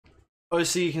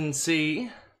obviously you can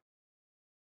see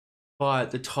by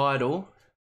the title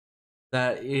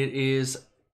that it is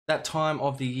that time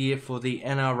of the year for the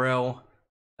NRL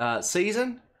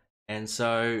season, and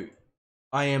so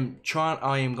I am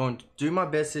going to do my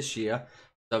best this year.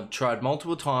 I've tried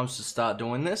multiple times to start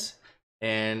doing this,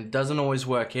 and it doesn't always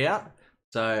work out.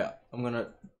 So I'm gonna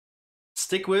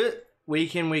stick with it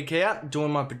week in, week out,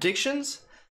 doing my predictions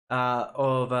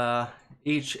of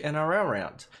each NRL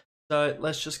round. So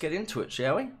let's just get into it,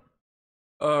 shall we?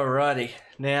 Alrighty,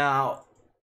 now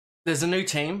there's a new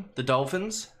team, the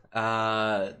Dolphins.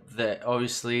 That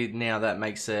obviously now that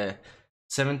makes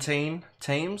 17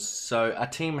 teams, so a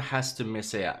team has to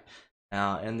miss out.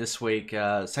 And this week,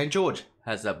 St. George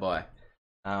has that bye,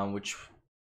 which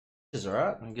is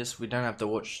alright. I guess we don't have to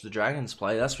watch the Dragons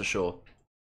play, that's for sure.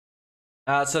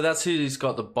 So that's who's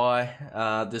got the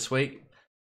bye this week.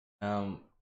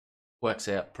 Works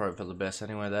out probably for the best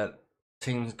anyway. That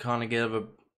teams kind of get a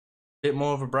bit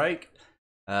more of a break,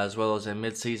 as well as their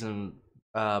mid-season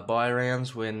bye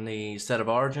rounds when the State of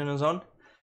Origin is on.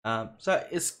 So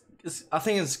I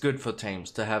think it's good for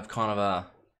teams to have kind of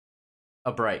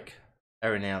a break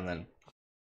every now and then.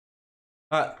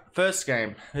 Alright, first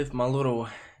game with my little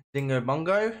dingo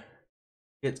bongo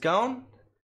gets going.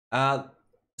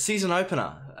 Season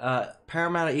opener,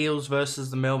 Parramatta Eels versus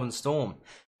the Melbourne Storm.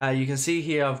 You can see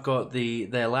here I've got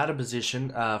their ladder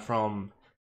position from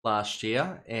last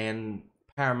year, and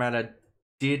Parramatta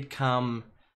did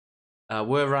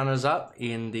were runners up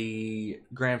in the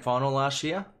grand final last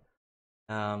year.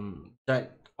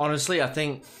 Honestly, I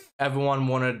think everyone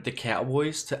wanted the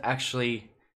Cowboys to actually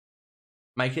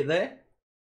make it there.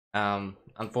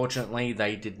 Unfortunately,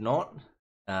 they did not,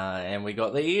 and we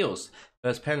got the Eels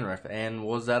versus Penrith, and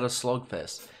was that a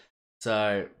slogfest?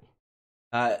 So,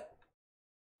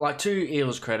 like, to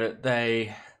Eels' credit,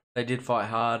 they did fight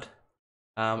hard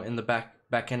in the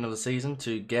back end of the season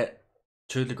to get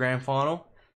to the grand final.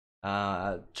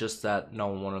 Just that no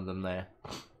one wanted them there,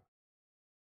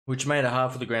 which made it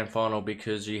hard for the grand final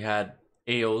because you had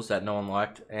Eels that no one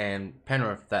liked and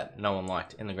Penrith that no one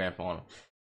liked in the grand final.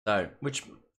 So, which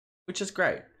is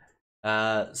great.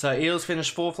 So Eels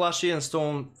finished 4th last year and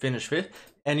Storm finished 5th.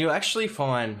 And you'll actually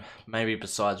find, maybe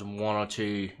besides 1 or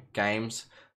 2 games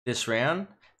this round,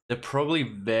 they're probably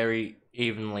very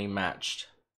evenly matched.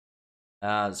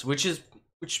 Which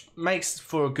makes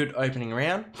for a good opening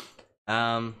round.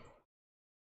 And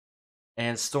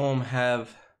Storm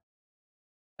have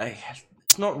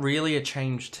it's not really a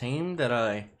changed team that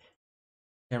I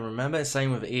can remember.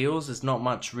 Same with Eels, there's not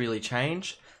much really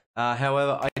changed.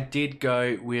 However, I did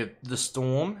go with the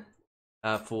Storm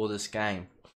for this game.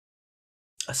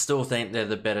 I still think they're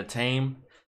the better team.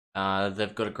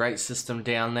 They've got a great system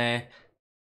down there.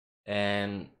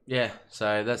 And yeah,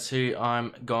 so that's who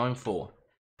I'm going for.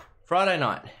 Friday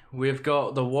night, we've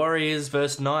got the Warriors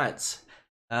versus Knights.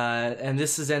 And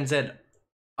this is NZ.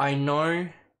 I know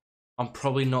I'm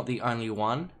probably not the only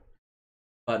one,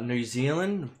 but New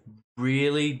Zealand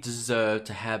really deserve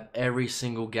to have every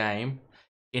single game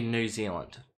in New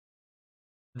Zealand.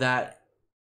 That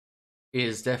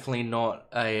is definitely not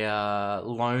a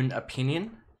lone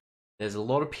opinion. There's a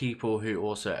lot of people who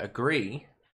also agree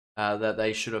that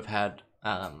they should have had,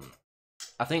 I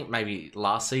think maybe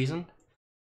last season,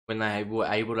 when they were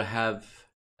able to have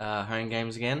home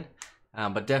games again.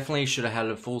 But definitely should have had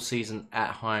a full season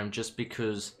at home, just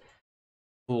because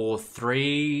for 3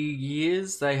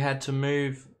 years they had to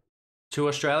move to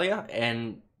Australia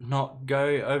and not go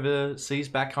overseas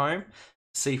back home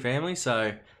to see family.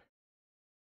 So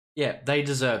yeah, they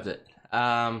deserved it.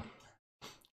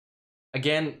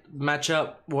 Again,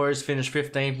 matchup, Warriors finished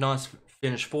 15th, Knights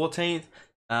finished 14th.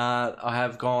 I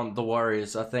have gone the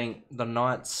Warriors. I think the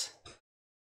Knights,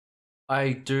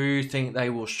 I do think they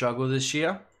will struggle this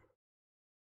year.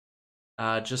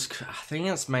 I think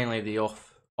it's mainly the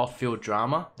off-field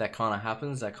drama that kind of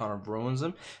happens, that kind of ruins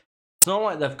them. It's not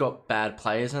like they've got bad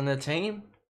players in their team.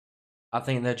 I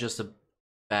think they're just a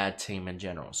bad team in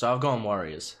general. So I've gone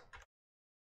Warriors.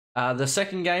 The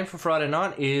second game for Friday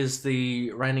night is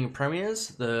the reigning premiers,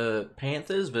 the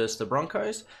Panthers versus the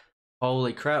Broncos.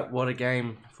 Holy crap, what a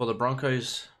game for the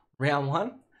Broncos round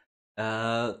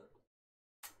 1.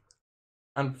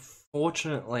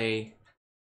 Unfortunately,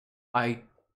 I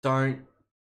don't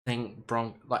think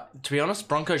to be honest,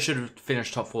 Broncos should have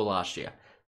finished top 4 last year.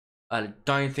 I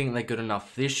don't think they're good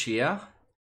enough this year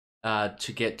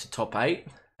to get to top 8.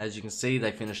 As you can see,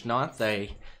 they finished 9th.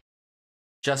 They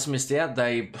just missed out.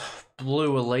 They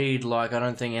blew a lead like I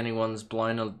don't think anyone's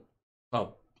blown a...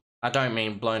 Oh, I don't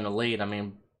mean blown a lead. I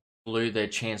mean blew their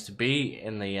chance to be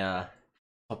in the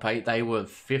top 8. They were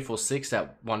 5th or 6th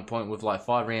at one point with like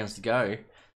 5 rounds to go,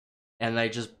 and they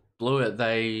just blew it.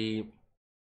 I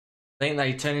think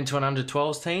they turned into an under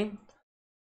 12s team,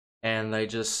 and they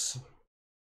just,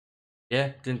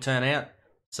 yeah, didn't turn out.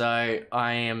 So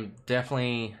I am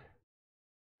definitely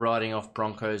writing off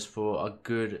Broncos for a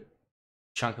good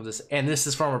chunk of this, and this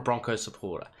is from a Broncos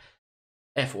supporter,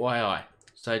 FYI.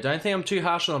 So don't think I'm too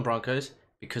harsh on the Broncos,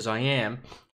 because I am.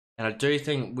 And I do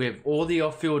think with all the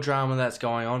off-field drama that's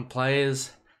going on,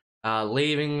 players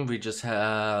leaving, we just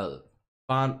have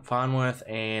Farnworth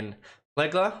and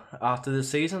Plegler after the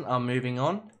season are moving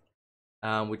on,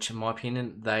 which in my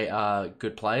opinion, they are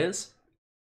good players.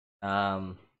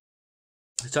 So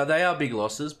they are big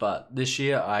losses, but this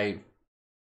year I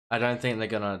don't think they're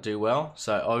going to do well.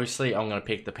 So obviously I'm going to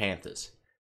pick the Panthers.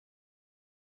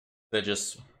 They're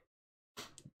just,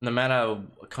 no matter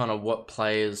kind of what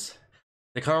players,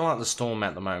 they're kind of like the Storm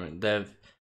at the moment. They've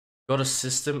got a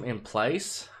system in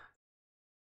place,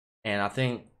 and I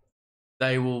think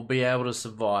they will be able to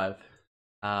survive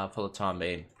for the time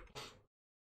being.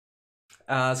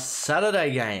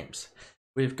 Saturday games.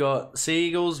 We've got Sea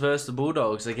Eagles versus the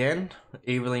Bulldogs again,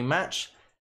 evenly matched.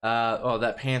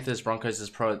 That Panthers Broncos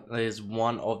is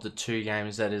one of the 2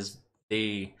 games that is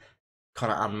the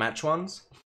kind of unmatched ones.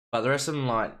 But the rest of them,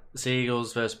 like Sea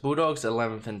Eagles versus Bulldogs,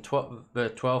 11th and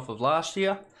 12th of last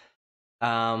year.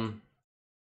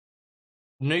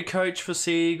 New coach for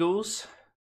Sea Eagles.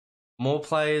 More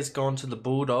players gone to the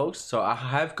Bulldogs. So I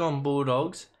have gone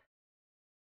Bulldogs.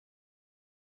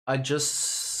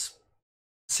 Sea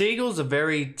Eagles are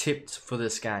very tipped for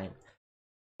this game,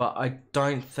 but I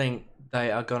don't think they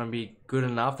are going to be good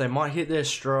enough. They might hit their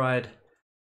stride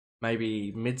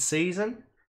maybe mid-season.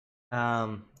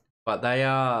 But they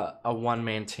are a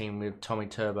one-man team with Tommy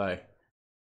Turbo,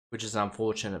 which is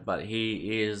unfortunate, but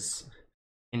he is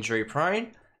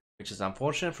injury-prone, which is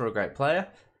unfortunate for a great player.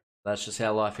 That's just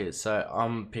how life is. So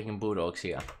I'm picking Bulldogs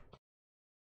here.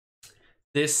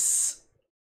 This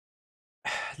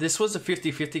was a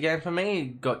 50-50 game for me.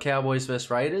 Got Cowboys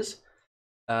versus Raiders.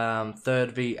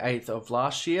 3rd v 8th of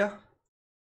last year.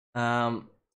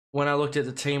 When I looked at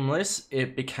the team list,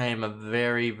 it became a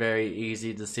very, very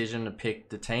easy decision to pick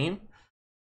the team.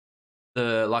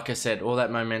 Like I said, all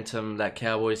that momentum that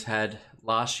Cowboys had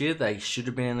last year, they should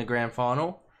have been in the grand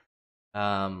final.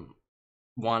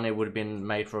 One, it would have been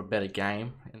made for a better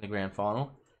game in the grand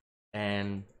final,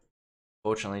 and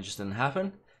fortunately, it just didn't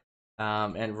happen.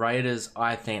 And Raiders,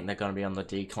 I think they're going to be on the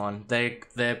decline.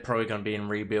 They're probably going to be in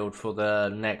rebuild for the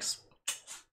next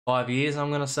 5 years, I'm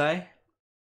going to say.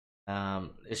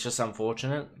 It's just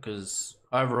unfortunate because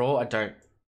overall I don't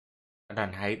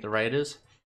hate the Raiders.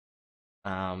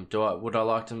 Would I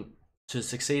like them to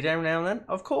succeed every now and then?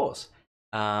 Of course.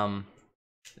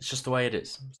 It's just the way it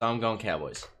is. So I'm going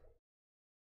Cowboys.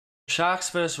 Sharks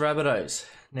versus Rabbitohs.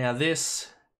 Now this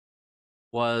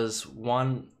was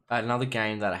another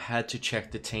game that I had to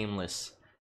check the team list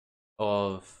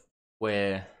of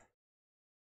where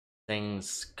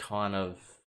things kind of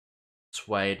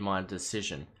swayed my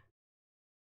decision.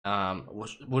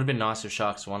 Would have been nice if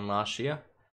Sharks won last year.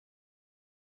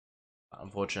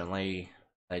 Unfortunately,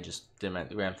 they just didn't make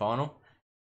the grand final.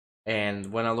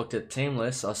 And when I looked at team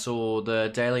lists, I saw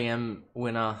the Daily M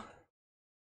winner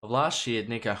of last year,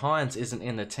 Nico Hines, isn't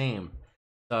in the team.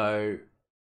 So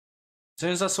as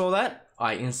soon as I saw that,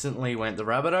 I instantly went the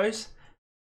Rabbitohs.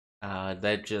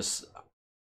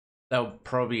 They'll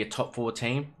probably be a top 4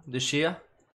 team this year,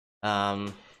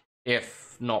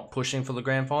 if not pushing for the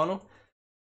grand final.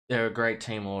 They're a great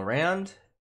team all around.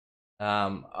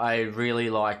 I really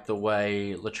like the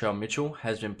way Latrell Mitchell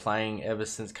has been playing ever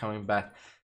since coming back.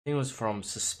 I think it was from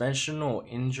suspension or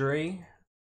injury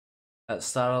at the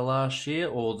start of last year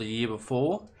or the year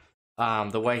before.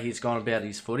 The way he's gone about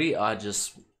his footy, I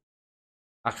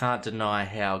can't deny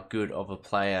how good of a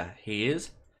player he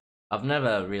is. I've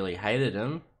never really hated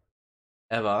him,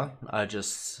 ever. I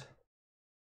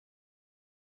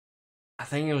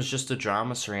think it was just the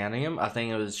drama surrounding him. I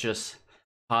think it was just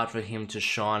hard for him to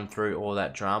shine through all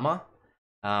that drama.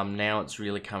 Now it's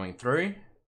really coming through.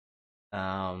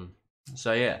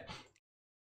 So yeah,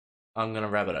 I'm going to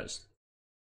Rabbitohs.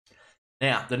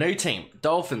 Now, the new team,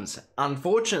 Dolphins,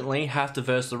 unfortunately have to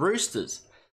verse the Roosters.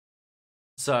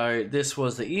 So this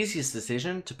was the easiest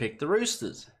decision to pick the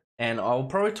Roosters. And I'll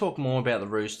probably talk more about the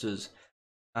Roosters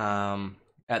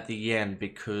at the end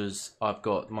because I've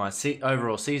got my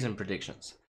overall season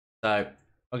predictions. So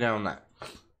I'll go on that.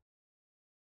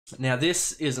 Now,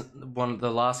 this is one of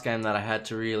the last game that I had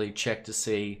to really check to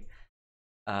see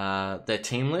their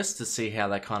team list to see how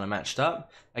they kind of matched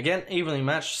up. Again, evenly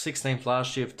matched, 16th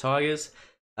last year for Tigers,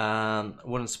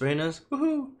 Wooden Spooners,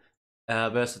 woohoo!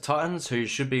 Versus the Titans, who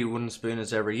should be Wooden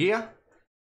Spooners every year.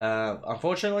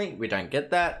 Unfortunately, we don't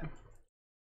get that.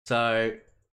 So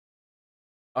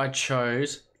I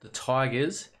chose the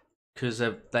Tigers because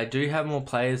they do have more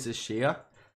players this year,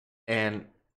 and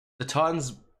the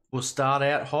Titans will start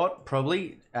out hot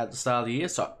probably at the start of the year.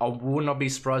 So I would not be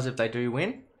surprised if they do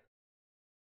win.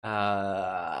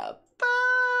 But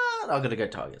I've got to go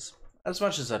Tigers, as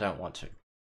much as I don't want to.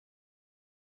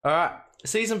 All right,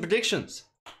 season predictions.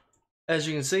 As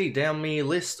you can see, down my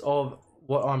list of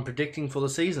what I'm predicting for the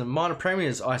season. Minor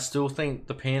premiers, I still think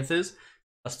the Panthers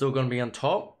are still going to be on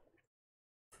top.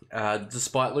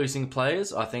 Despite losing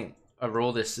players, I think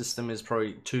overall their system is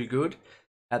probably too good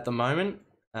at the moment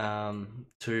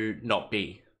to not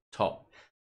be top.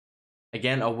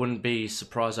 Again, I wouldn't be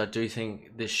surprised. I do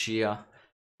think this year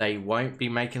they won't be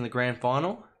making the grand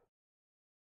final.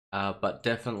 But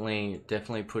definitely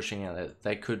pushing it.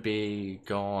 They could be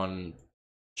gone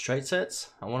straight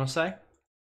sets, I want to say.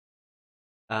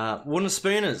 Wooden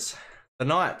Spooners, the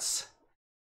Knights.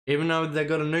 Even though they've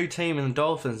got a new team in the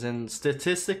Dolphins, and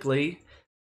statistically,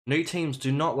 new teams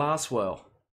do not last well.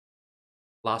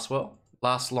 Last long.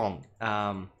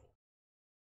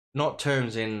 Not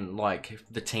terms in like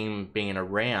the team being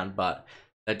around, but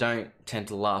they don't tend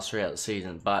to last throughout the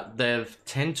season. But they've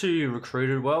tend to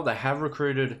recruited well. They have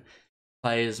recruited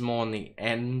players more in the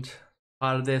end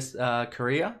part of their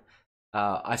career.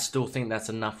 I still think that's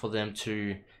enough for them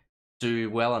to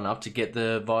do well enough to get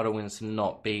the vital wins to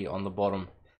not be on the bottom.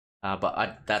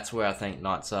 But that's where I think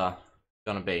Knights are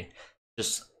going to be.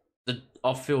 Just the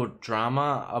off-field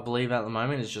drama, I believe, at the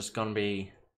moment is just going to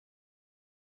be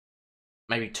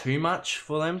maybe too much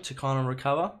for them to kind of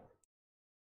recover.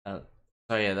 So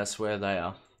yeah, that's where they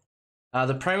are.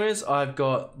 The Premiers, I've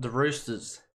got the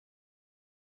Roosters.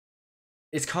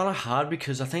 It's kind of hard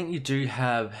because I think you do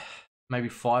have maybe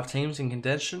 5 teams in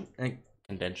contention.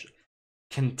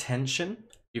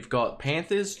 You've got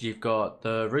Panthers, you've got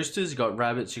the Roosters, you've got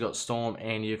Rabbits, you've got Storm,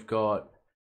 and you've got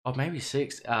maybe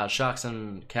 6 Sharks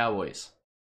and Cowboys.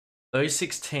 Those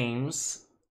 6 teams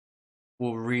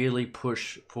will really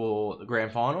push for the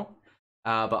grand final.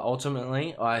 But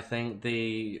ultimately, I think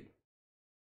the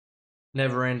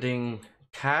never-ending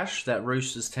cash that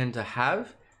Roosters tend to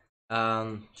have,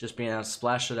 just being able to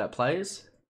splash it at players,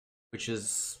 which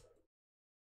is,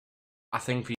 I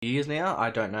think, for years now. I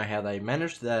don't know how they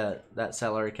managed that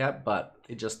salary cap, but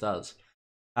it just does.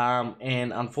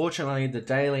 And unfortunately, the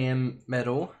Daily M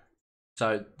medal.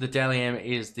 So the Daily M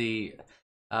is the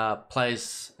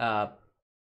players. What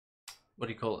do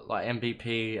you call it? Like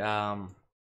MVP.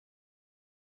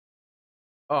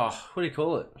 What do you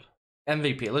call it?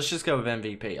 MVP. Let's just go with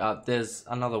MVP. There's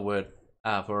another word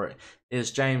for it.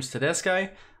 Is James Tedesco.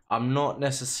 I'm not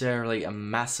necessarily a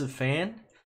massive fan.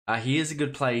 He is a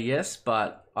good player, yes,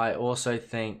 but I also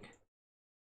think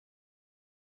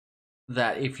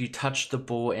that if you touch the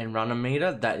ball and run a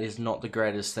meter, that is not the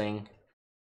greatest thing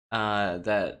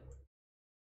that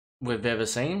we've ever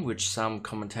seen, which some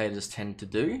commentators tend to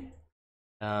do.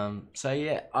 So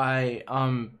yeah,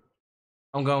 I'm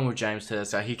going with James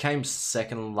Tedesco. He came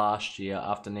second last year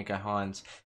after Nico Hines.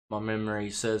 My memory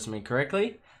serves me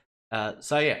correctly.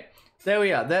 So yeah, there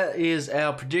we are. That is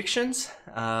our predictions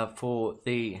for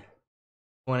the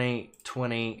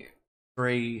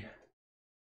 2023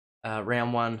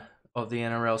 round 1 of the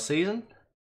NRL season.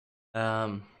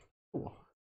 So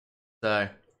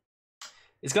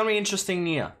it's gonna be an interesting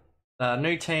year.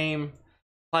 New team,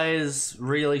 players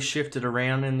really shifted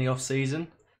around in the off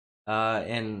season,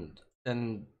 and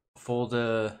before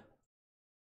the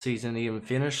season even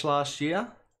finished last year.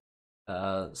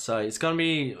 So it's gonna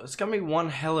be one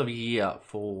hell of a year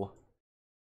for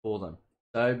them.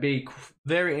 So it'd be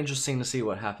very interesting to see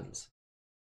what happens.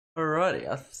 Alrighty,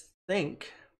 I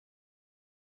think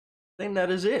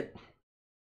that is it.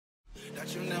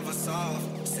 That you never saw.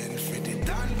 Send for the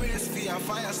down race for your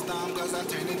firestorm, cause I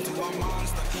turn into a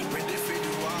monster. Ready for the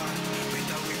war.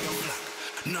 Better with your black.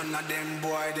 None of them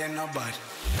boy, they no bad.